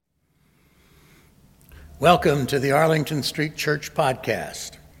Welcome to the Arlington Street Church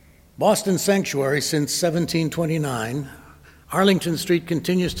Podcast. Boston Sanctuary since 1729, Arlington Street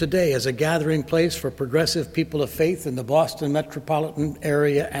continues today as a gathering place for progressive people of faith in the Boston metropolitan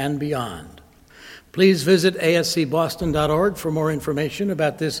area and beyond. Please visit ascboston.org for more information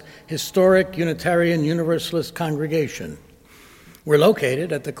about this historic Unitarian Universalist congregation. We're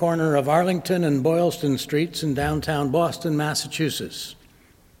located at the corner of Arlington and Boylston Streets in downtown Boston, Massachusetts.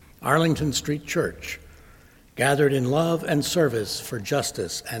 Arlington Street Church, gathered in love and service for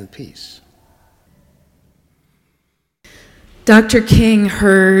justice and peace. Dr. King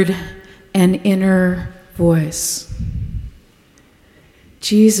heard an inner voice.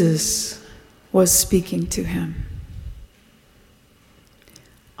 Jesus was speaking to him.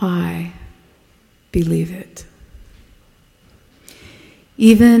 I believe it.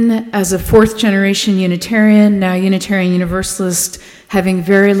 Even as a fourth-generation Unitarian, now Unitarian Universalist, having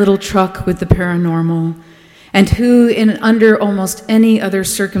very little truck with the paranormal, and who, under almost any other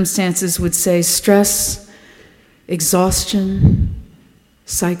circumstances, would say stress, exhaustion,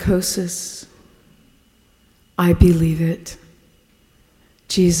 psychosis, I believe it.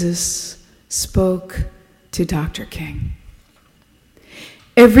 Jesus spoke to Dr. King.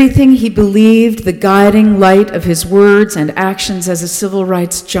 Everything he believed, the guiding light of his words and actions as a civil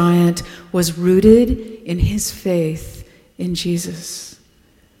rights giant, was rooted in his faith in Jesus.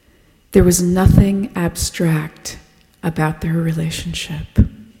 There was nothing abstract about their relationship.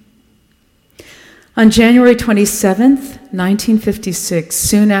 On January 27th, 1956,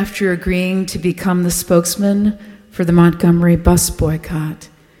 soon after agreeing to become the spokesman for the Montgomery bus boycott,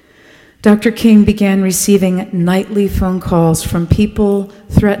 Dr. King began receiving nightly phone calls from people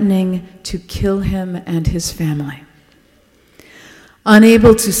threatening to kill him and his family.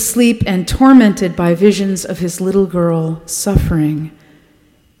 Unable to sleep and tormented by visions of his little girl suffering,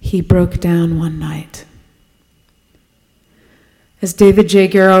 he broke down one night. As David J.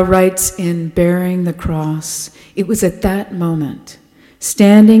 Garrow writes in Bearing the Cross, it was at that moment,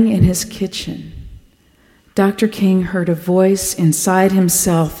 standing in his kitchen, Dr. King heard a voice inside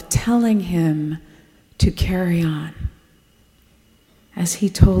himself telling him to carry on. As he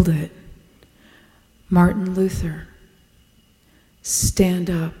told it, Martin Luther, stand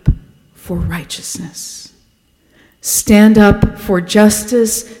up for righteousness. Stand up for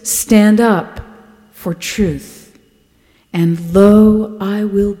justice, stand up for truth, and lo, I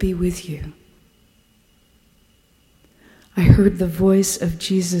will be with you. I heard the voice of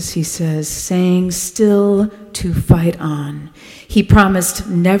Jesus, he says, saying still to fight on. He promised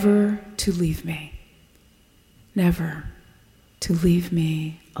never to leave me, never to leave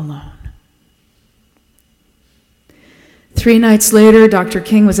me alone. 3 nights later, Dr.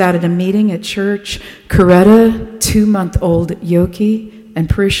 King was out at a meeting at church. Coretta, 2-month-old Yoki, and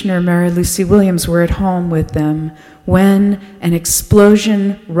parishioner Mary Lucy Williams were at home with them when an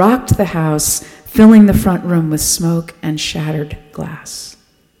explosion rocked the house, filling the front room with smoke and shattered glass.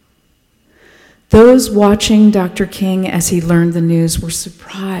 Those watching Dr. King as he learned the news were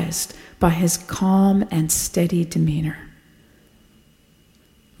surprised by his calm and steady demeanor.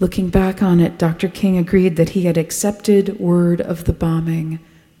 Looking back on it, Dr. King agreed that he had accepted word of the bombing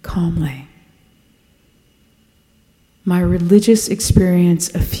calmly. My religious experience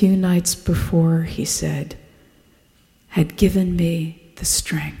a few nights before, he said, had given me the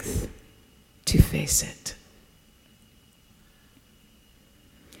strength to face it.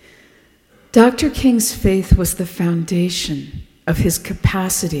 Dr. King's faith was the foundation of his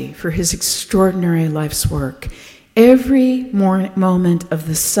capacity for his extraordinary life's work. Every moment of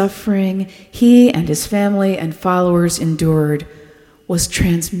the suffering he and his family and followers endured was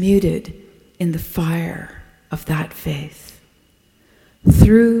transmuted in the fire of that faith.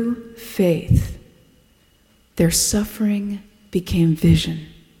 Through faith, their suffering became vision,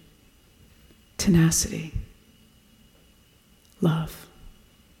 tenacity, love.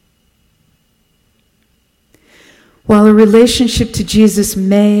 While a relationship to Jesus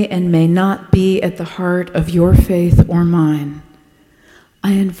may and may not be at the heart of your faith or mine,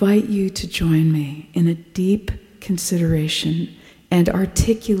 I invite you to join me in a deep consideration and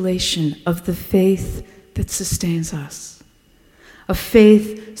articulation of the faith that sustains us, a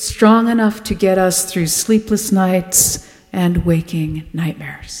faith strong enough to get us through sleepless nights and waking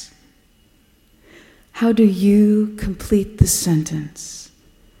nightmares. How do you complete the sentence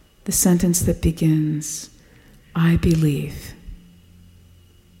that begins, I believe?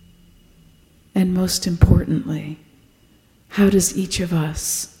 And most importantly, how does each of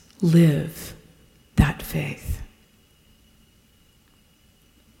us live that faith?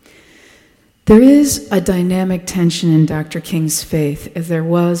 There is a dynamic tension in Dr. King's faith, as there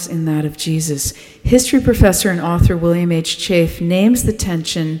was in that of Jesus. History professor and author William H. Chafe names the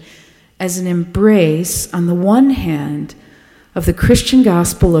tension as an embrace, on the one hand, of the Christian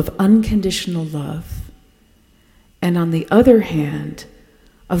gospel of unconditional love, and on the other hand,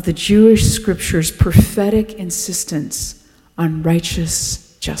 of the Jewish scripture's prophetic insistence on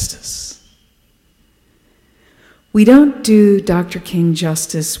righteous justice. We don't do Dr. King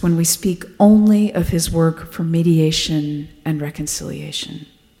justice when we speak only of his work for mediation and reconciliation.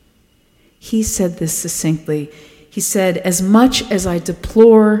 He said this succinctly. He said, "As much as I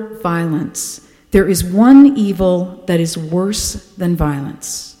deplore violence, there is one evil that is worse than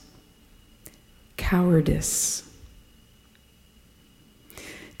violence: cowardice."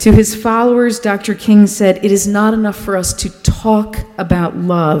 To his followers, Dr. King said, "It is not enough for us to talk about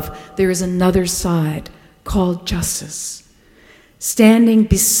love. There is another side called justice. Standing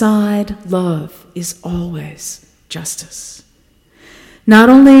beside love is always justice." Not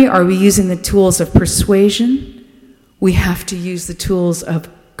only are we using the tools of persuasion, we have to use the tools of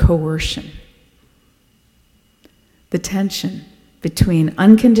coercion. The tension between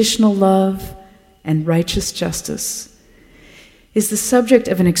unconditional love and righteous justice is the subject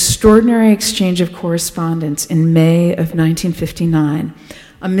of an extraordinary exchange of correspondence in May of 1959.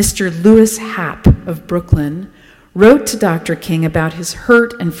 A Mr. Lewis Happ of Brooklyn wrote to Dr. King about his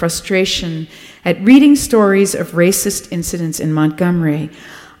hurt and frustration at reading stories of racist incidents in Montgomery.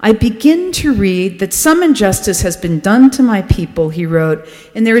 "I begin to read that some injustice has been done to my people," he wrote,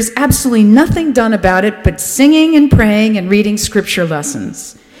 "and there is absolutely nothing done about it but singing and praying and reading scripture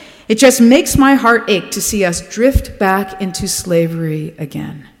lessons. It just makes my heart ache to see us drift back into slavery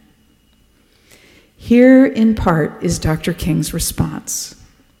again." Here, in part, is Dr. King's response.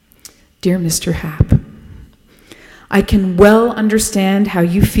 "Dear Mr. Happ, I can well understand how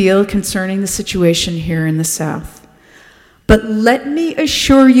you feel concerning the situation here in the South. But let me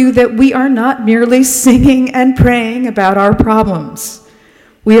assure you that we are not merely singing and praying about our problems.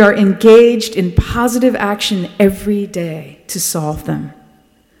 We are engaged in positive action every day to solve them.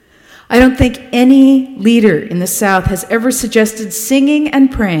 I don't think any leader in the South has ever suggested singing and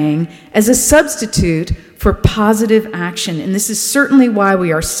praying as a substitute for positive action, and this is certainly why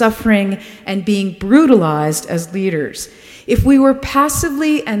we are suffering and being brutalized as leaders. If we were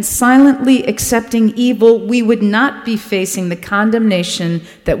passively and silently accepting evil, we would not be facing the condemnation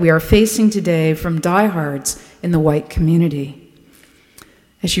that we are facing today from diehards in the white community.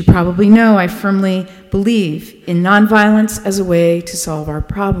 As you probably know, I firmly believe in nonviolence as a way to solve our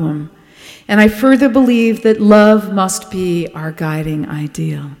problem. And I further believe that love must be our guiding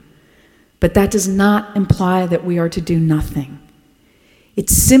ideal. But that does not imply that we are to do nothing. It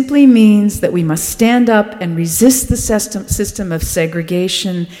simply means that we must stand up and resist the system of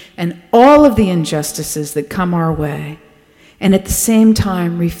segregation and all of the injustices that come our way, and at the same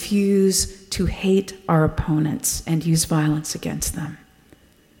time refuse to hate our opponents and use violence against them.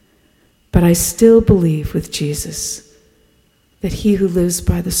 But I still believe with Jesus that he who lives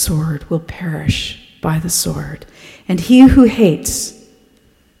by the sword will perish by the sword, and he who hates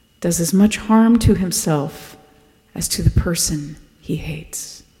does as much harm to himself as to the person he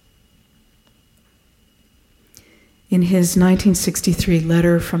hates. In his 1963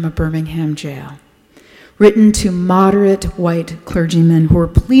 letter from a Birmingham jail, written to moderate white clergymen who were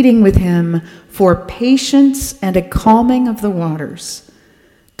pleading with him for patience and a calming of the waters,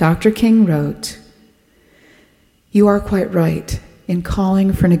 Dr. King wrote, "You are quite right in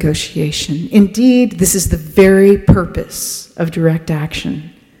calling for negotiation. Indeed, this is the very purpose of direct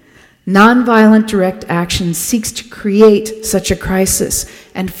action. Nonviolent direct action seeks to create such a crisis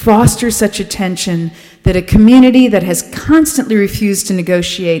and foster such a tension that a community that has constantly refused to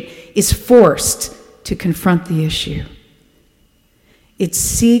negotiate is forced to confront the issue. It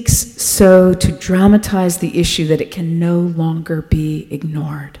seeks so to dramatize the issue that it can no longer be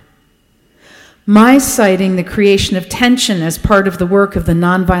ignored. My citing the creation of tension as part of the work of the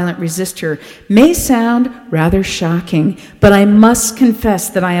nonviolent resistor may sound rather shocking, but I must confess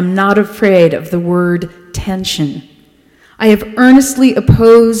that I am not afraid of the word tension. I have earnestly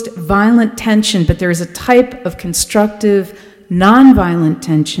opposed violent tension, but there is a type of constructive, nonviolent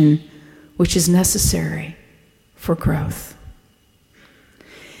tension which is necessary for growth."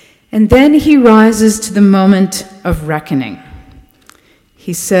 And then he rises to the moment of reckoning.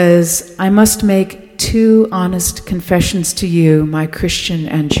 He says, "I must make two honest confessions to you, my Christian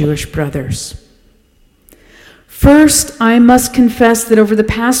and Jewish brothers. First, I must confess that over the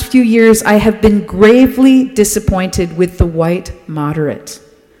past few years, I have been gravely disappointed with the white moderate.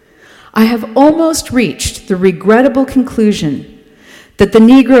 I have almost reached the regrettable conclusion that the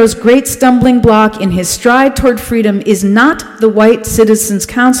Negro's great stumbling block in his stride toward freedom is not the white citizen's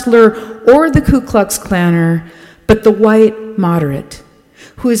counselor or the Ku Klux Klanner, but the white moderate,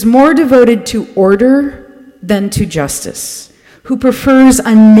 who is more devoted to order than to justice, who prefers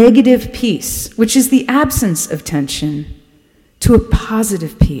a negative peace, which is the absence of tension, to a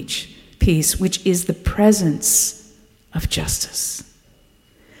positive peace, which is the presence of justice.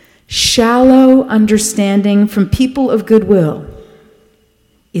 Shallow understanding from people of goodwill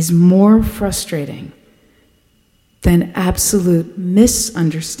is more frustrating than absolute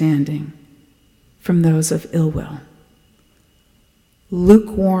misunderstanding from those of ill will.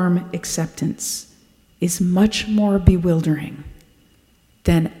 Lukewarm acceptance is much more bewildering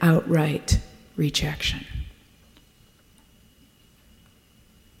than outright rejection.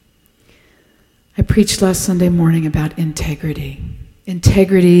 I preached last Sunday morning about integrity.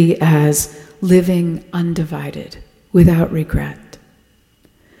 Integrity as living undivided, without regret.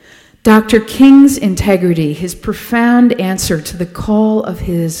 Dr. King's integrity, his profound answer to the call of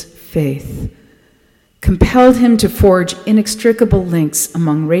his faith, compelled him to forge inextricable links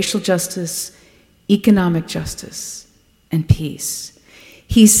among racial justice, economic justice, and peace.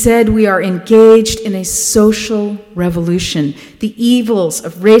 He said we are engaged in a social revolution. The evils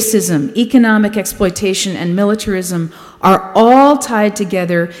of racism, economic exploitation, and militarism are all tied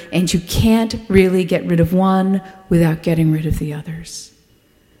together, and you can't really get rid of one without getting rid of the others.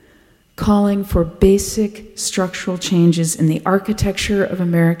 Calling for basic structural changes in the architecture of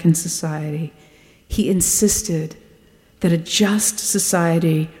American society, he insisted that a just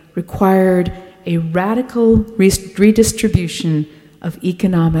society required a radical redistribution of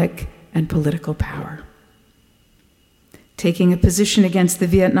economic and political power. Taking a position against the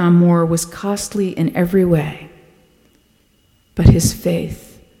Vietnam War was costly in every way, but his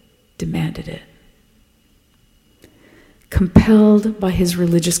faith demanded it. Compelled by his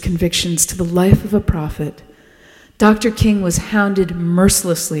religious convictions to the life of a prophet, Dr. King was hounded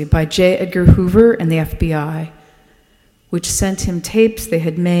mercilessly by J. Edgar Hoover and the FBI, which sent him tapes they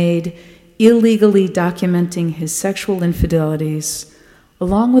had made illegally documenting his sexual infidelities,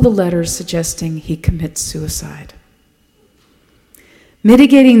 along with a letter suggesting he commit suicide.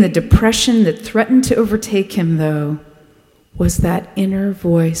 Mitigating the depression that threatened to overtake him, though, was that inner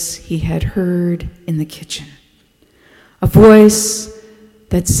voice he had heard in the kitchen, a voice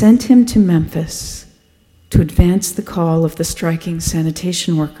that sent him to Memphis to advance the call of the striking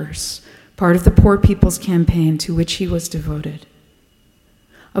sanitation workers, part of the Poor People's Campaign to which he was devoted.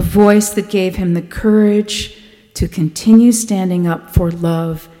 A voice that gave him the courage to continue standing up for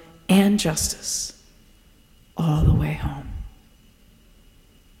love and justice all the way home.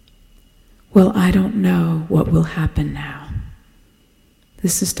 Well, I don't know what will happen now.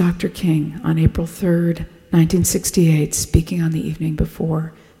 This is Dr. King on April 3rd, 1968, speaking on the evening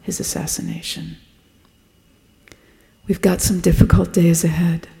before his assassination. We've got some difficult days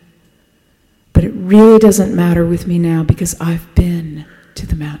ahead, but it really doesn't matter with me now because I've been to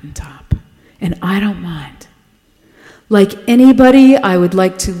the mountaintop, and I don't mind. Like anybody, I would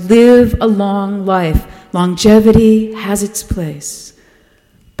like to live a long life. Longevity has its place,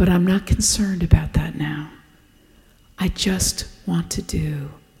 but I'm not concerned about that now. I just want to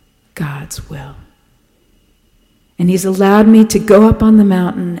do God's will. And He's allowed me to go up on the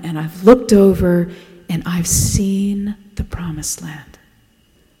mountain, and I've looked over, and I've seen the promised land.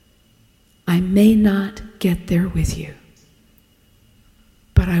 I may not get there with you,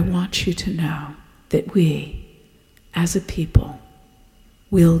 but I want you to know that we, as a people,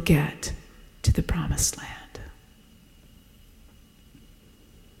 will get to the promised land.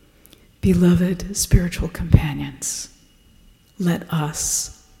 Beloved spiritual companions, let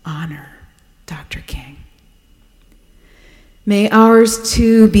us honor Dr. King. May ours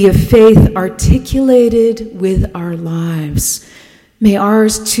too be a faith articulated with our lives. May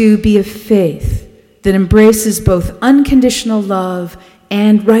ours too be a faith that embraces both unconditional love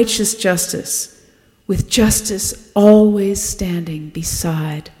and righteous justice, with justice always standing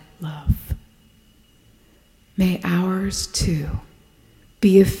beside love. May ours too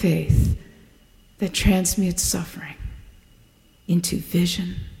be a faith that transmutes suffering into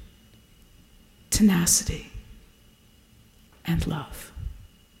vision, tenacity, and love.